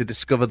horrified to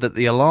discover that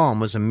the alarm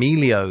was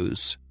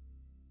Emilio's.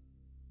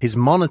 His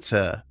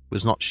monitor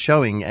was not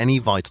showing any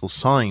vital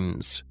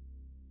signs.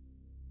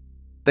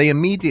 They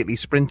immediately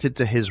sprinted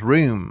to his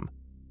room,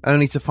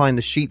 only to find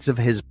the sheets of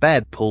his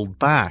bed pulled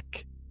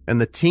back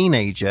and the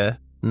teenager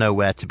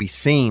nowhere to be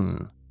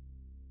seen.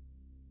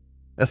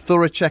 A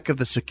thorough check of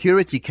the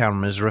security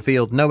cameras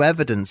revealed no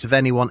evidence of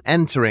anyone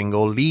entering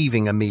or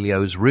leaving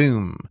Emilio's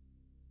room.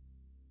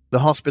 The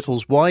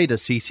hospital's wider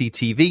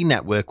CCTV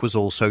network was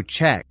also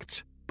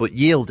checked, but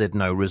yielded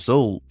no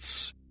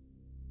results.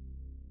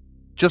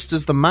 Just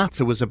as the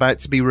matter was about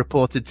to be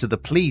reported to the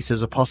police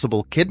as a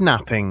possible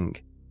kidnapping,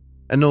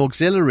 an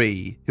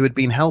auxiliary who had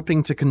been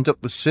helping to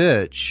conduct the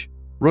search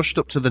rushed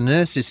up to the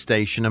nurses'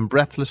 station and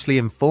breathlessly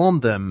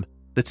informed them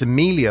that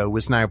Emilio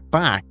was now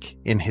back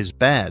in his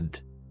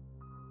bed.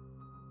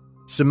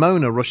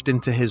 Simona rushed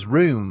into his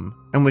room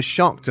and was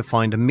shocked to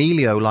find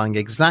Emilio lying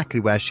exactly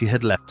where she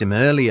had left him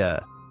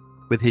earlier,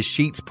 with his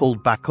sheets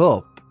pulled back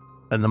up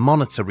and the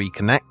monitor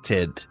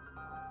reconnected.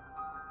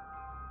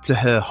 To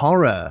her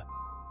horror,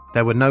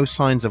 there were no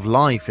signs of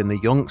life in the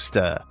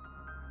youngster.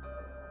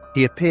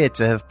 He appeared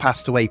to have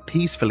passed away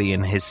peacefully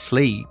in his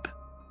sleep.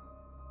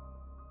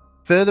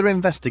 Further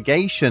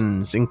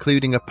investigations,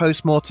 including a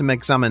post-mortem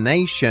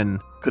examination,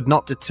 could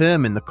not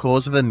determine the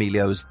cause of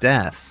Emilio's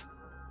death.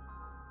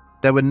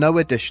 There were no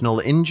additional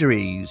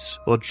injuries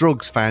or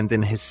drugs found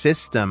in his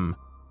system,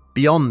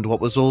 beyond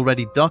what was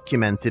already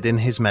documented in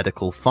his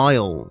medical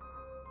file.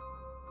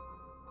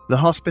 The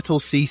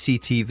hospital's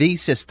CCTV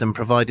system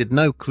provided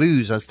no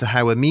clues as to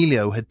how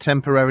Emilio had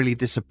temporarily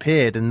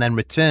disappeared and then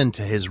returned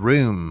to his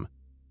room,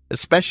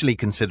 especially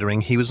considering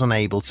he was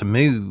unable to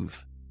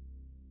move.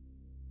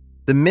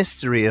 The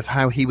mystery of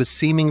how he was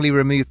seemingly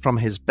removed from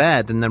his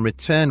bed and then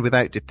returned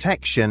without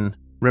detection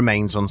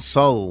remains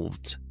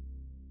unsolved.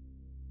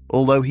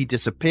 Although he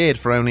disappeared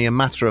for only a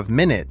matter of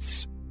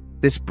minutes,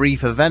 this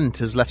brief event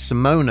has left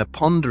Simona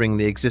pondering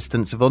the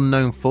existence of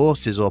unknown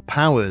forces or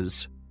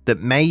powers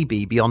that may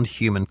be beyond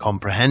human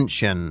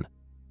comprehension.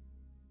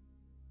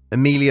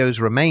 Emilio's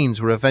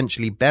remains were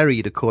eventually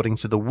buried according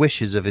to the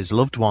wishes of his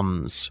loved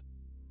ones,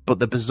 but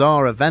the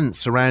bizarre events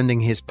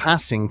surrounding his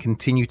passing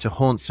continue to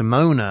haunt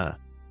Simona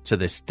to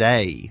this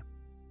day.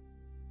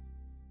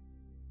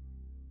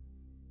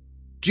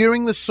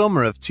 During the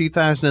summer of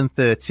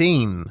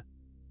 2013,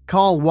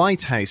 Carl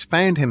Whitehouse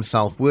found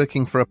himself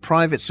working for a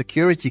private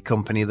security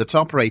company that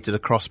operated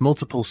across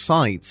multiple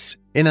sites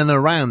in and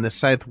around the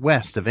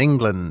southwest of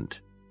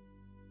England.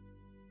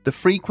 The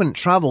frequent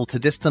travel to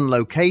distant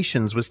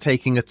locations was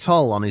taking a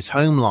toll on his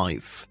home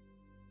life.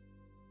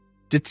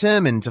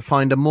 Determined to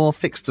find a more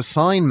fixed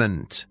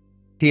assignment,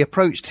 he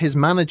approached his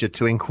manager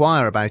to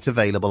inquire about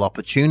available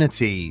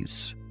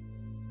opportunities.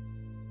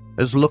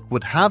 As luck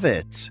would have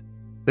it,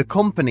 the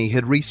company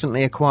had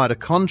recently acquired a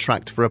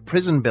contract for a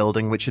prison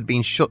building which had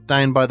been shut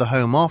down by the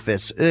Home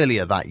Office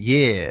earlier that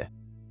year.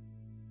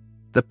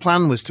 The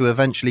plan was to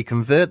eventually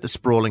convert the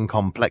sprawling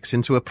complex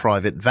into a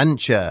private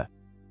venture,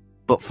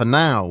 but for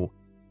now,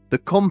 the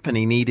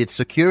company needed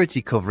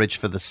security coverage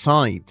for the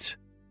site.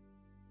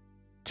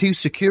 2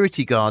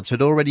 security guards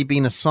had already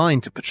been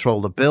assigned to patrol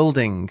the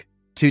building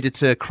to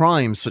deter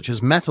crimes such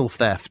as metal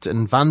theft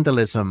and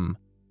vandalism,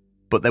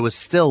 but there was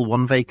still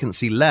 1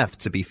 vacancy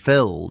left to be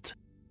filled.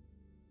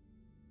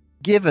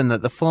 Given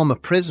that the former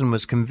prison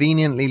was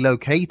conveniently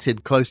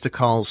located close to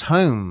Carl's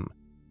home,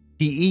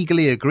 he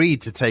eagerly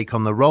agreed to take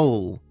on the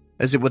role,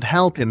 as it would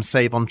help him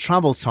save on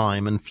travel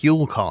time and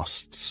fuel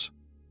costs.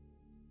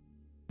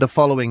 The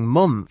following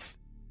month,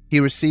 he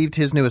received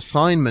his new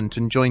assignment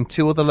and joined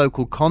 2 other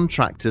local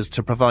contractors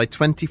to provide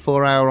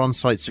 24-hour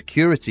on-site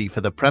security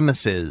for the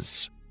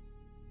premises.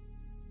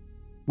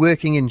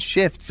 Working in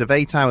shifts of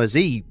 8 hours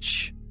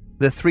each,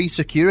 the 3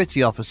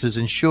 security officers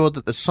ensured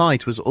that the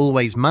site was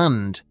always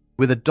manned,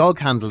 with a dog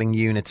handling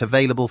unit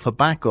available for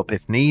backup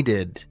if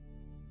needed.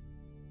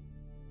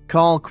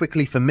 Carl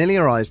quickly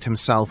familiarized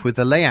himself with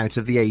the layout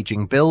of the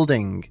aging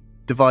building,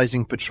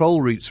 devising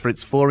patrol routes for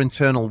its 4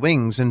 internal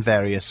wings and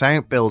various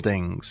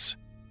outbuildings.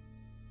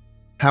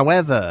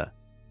 However,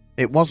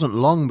 it wasn't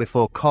long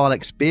before Carl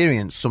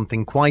experienced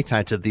something quite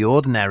out of the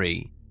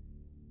ordinary.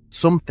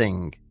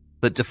 Something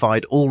that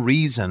defied all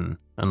reason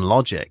and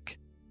logic.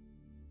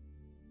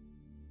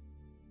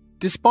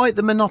 Despite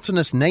the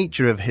monotonous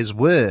nature of his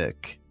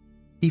work,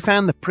 he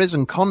found the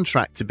prison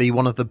contract to be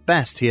one of the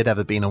best he had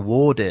ever been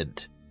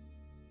awarded.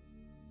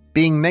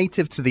 Being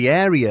native to the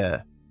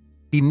area,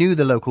 he knew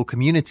the local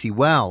community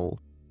well,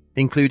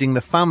 including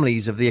the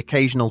families of the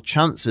occasional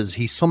chancers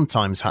he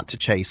sometimes had to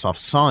chase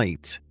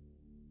off-site.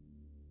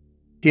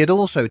 He had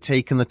also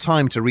taken the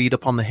time to read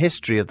up on the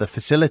history of the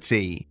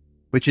facility,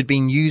 which had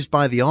been used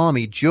by the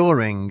army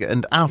during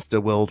and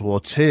after World War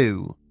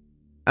II,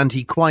 and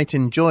he quite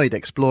enjoyed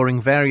exploring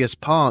various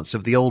parts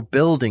of the old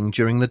building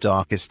during the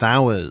darkest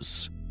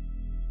hours.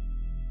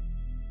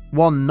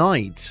 One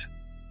night,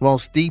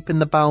 whilst deep in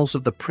the bowels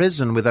of the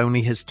prison with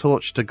only his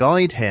torch to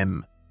guide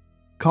him,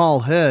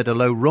 Carl heard a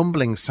low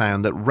rumbling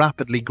sound that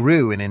rapidly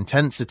grew in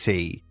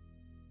intensity,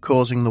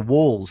 causing the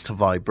walls to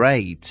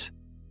vibrate.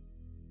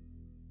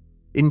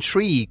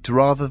 Intrigued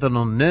rather than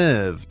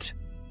unnerved,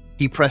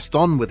 he pressed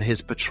on with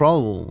his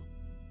patrol,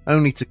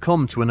 only to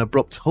come to an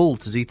abrupt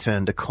halt as he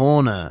turned a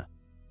corner.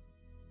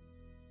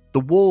 The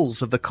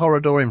walls of the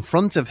corridor in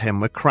front of him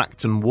were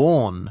cracked and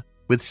worn,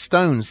 with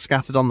stones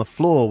scattered on the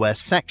floor where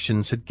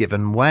sections had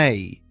given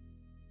way.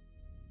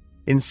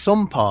 In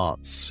some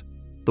parts,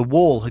 the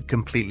wall had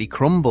completely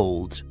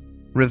crumbled,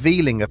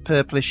 revealing a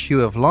purplish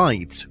hue of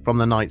light from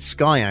the night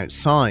sky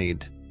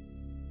outside.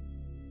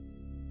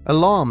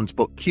 Alarmed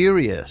but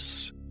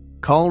curious,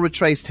 Carl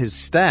retraced his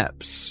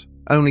steps,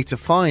 only to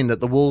find that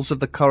the walls of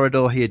the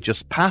corridor he had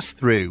just passed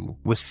through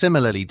were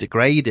similarly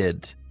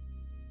degraded.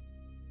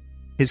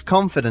 His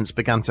confidence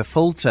began to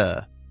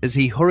falter as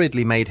he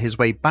hurriedly made his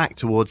way back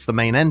towards the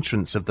main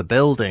entrance of the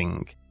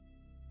building.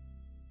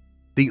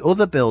 The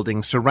other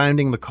buildings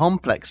surrounding the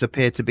complex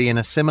appeared to be in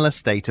a similar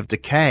state of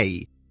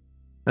decay,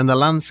 and the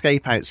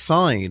landscape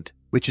outside,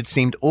 which had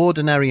seemed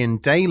ordinary in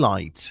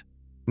daylight,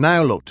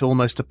 now looked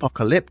almost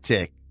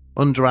apocalyptic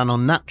under an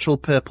unnatural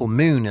purple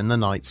moon in the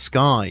night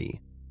sky.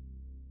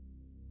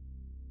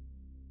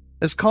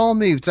 As Carl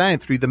moved out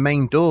through the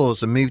main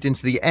doors and moved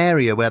into the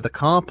area where the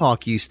car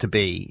park used to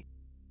be,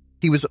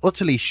 he was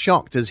utterly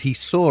shocked as he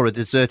saw a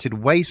deserted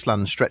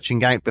wasteland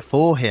stretching out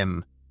before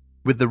him,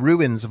 with the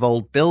ruins of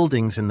old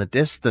buildings in the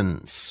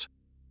distance.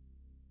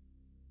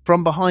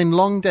 From behind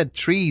long dead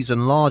trees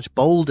and large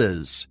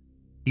boulders,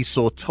 he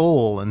saw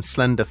tall and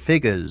slender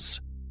figures,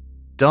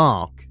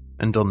 dark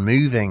and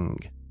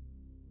unmoving.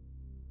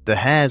 The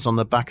hairs on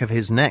the back of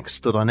his neck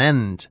stood on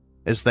end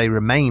as they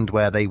remained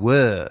where they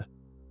were,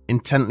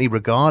 intently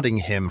regarding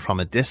him from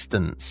a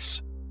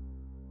distance.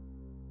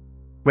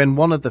 When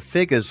one of the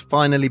figures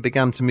finally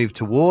began to move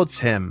towards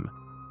him,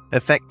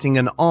 effecting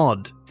an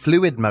odd,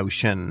 fluid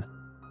motion,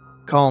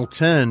 Carl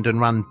turned and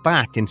ran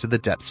back into the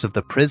depths of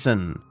the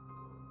prison.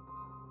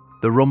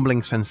 The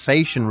rumbling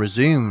sensation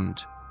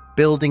resumed,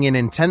 building in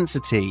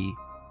intensity,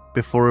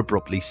 before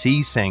abruptly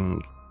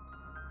ceasing.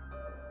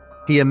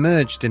 He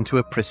emerged into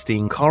a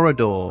pristine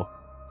corridor,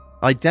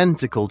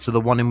 identical to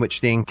the one in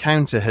which the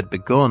encounter had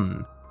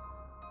begun.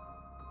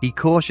 He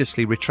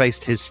cautiously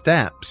retraced his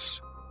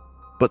steps,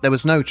 but there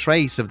was no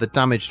trace of the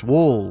damaged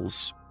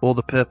walls or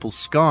the purple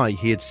sky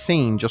he had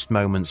seen just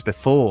moments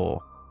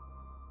before.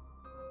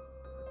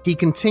 He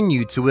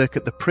continued to work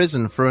at the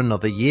prison for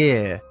another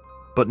year,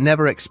 but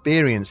never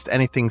experienced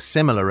anything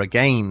similar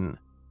again,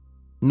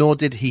 nor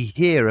did he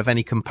hear of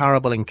any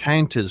comparable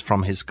encounters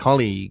from his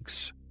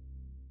colleagues.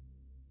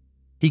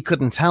 He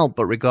couldn't help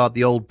but regard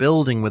the old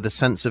building with a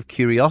sense of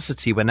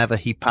curiosity whenever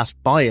he passed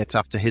by it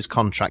after his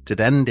contract had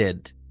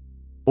ended,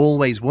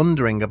 always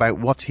wondering about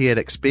what he had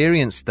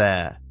experienced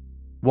there,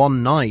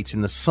 one night in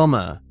the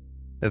summer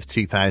of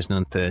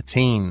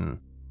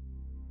 2013.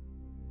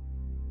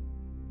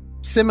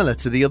 Similar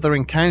to the other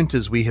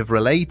encounters we have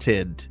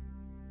related,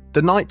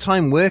 the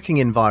nighttime working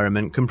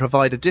environment can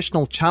provide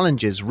additional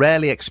challenges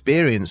rarely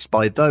experienced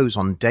by those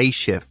on day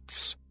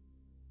shifts.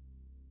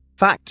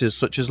 Factors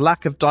such as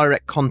lack of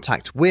direct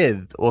contact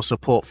with or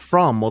support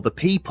from other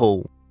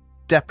people,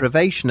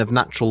 deprivation of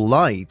natural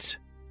light,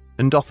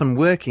 and often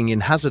working in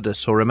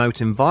hazardous or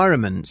remote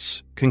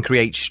environments can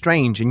create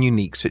strange and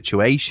unique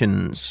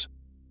situations.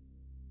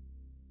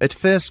 At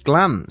first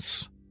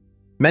glance,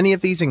 many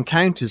of these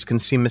encounters can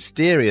seem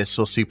mysterious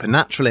or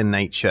supernatural in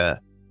nature,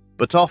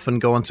 but often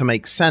go on to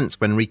make sense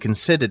when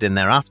reconsidered in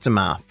their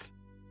aftermath.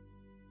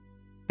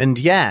 And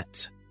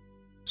yet,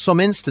 some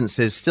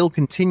instances still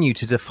continue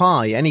to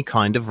defy any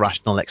kind of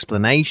rational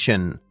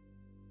explanation.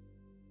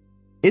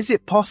 Is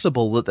it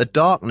possible that the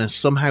darkness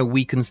somehow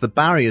weakens the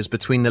barriers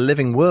between the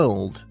living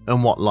world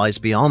and what lies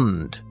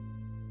beyond?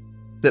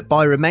 That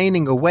by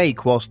remaining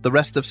awake whilst the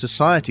rest of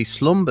society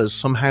slumbers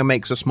somehow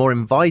makes us more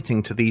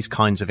inviting to these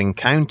kinds of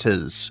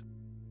encounters?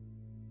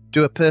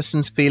 Do a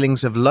person's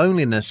feelings of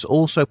loneliness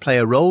also play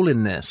a role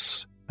in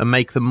this and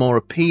make them more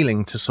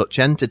appealing to such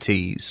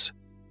entities?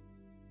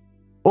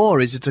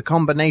 Or is it a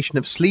combination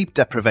of sleep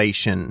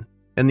deprivation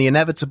and the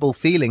inevitable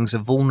feelings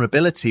of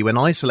vulnerability when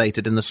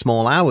isolated in the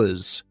small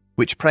hours,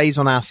 which preys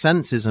on our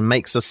senses and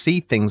makes us see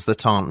things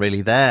that aren't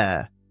really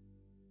there?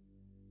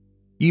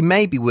 You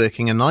may be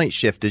working a night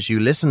shift as you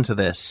listen to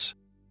this.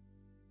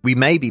 We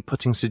may be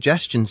putting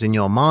suggestions in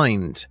your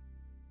mind.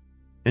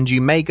 And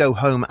you may go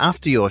home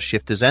after your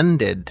shift has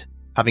ended,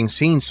 having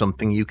seen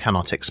something you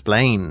cannot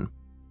explain.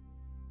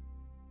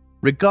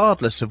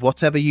 Regardless of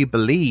whatever you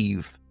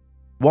believe,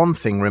 one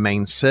thing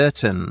remains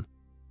certain.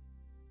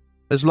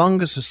 As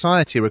long as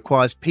society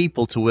requires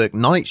people to work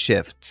night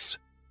shifts,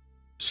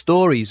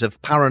 stories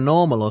of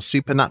paranormal or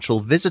supernatural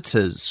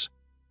visitors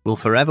will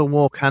forever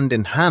walk hand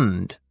in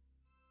hand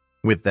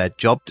with their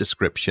job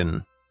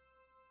description.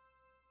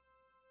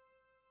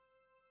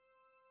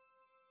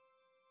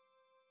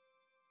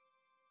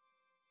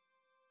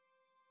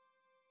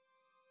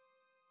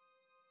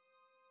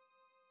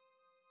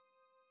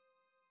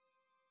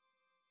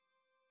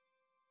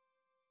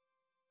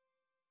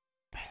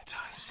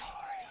 Bedtime.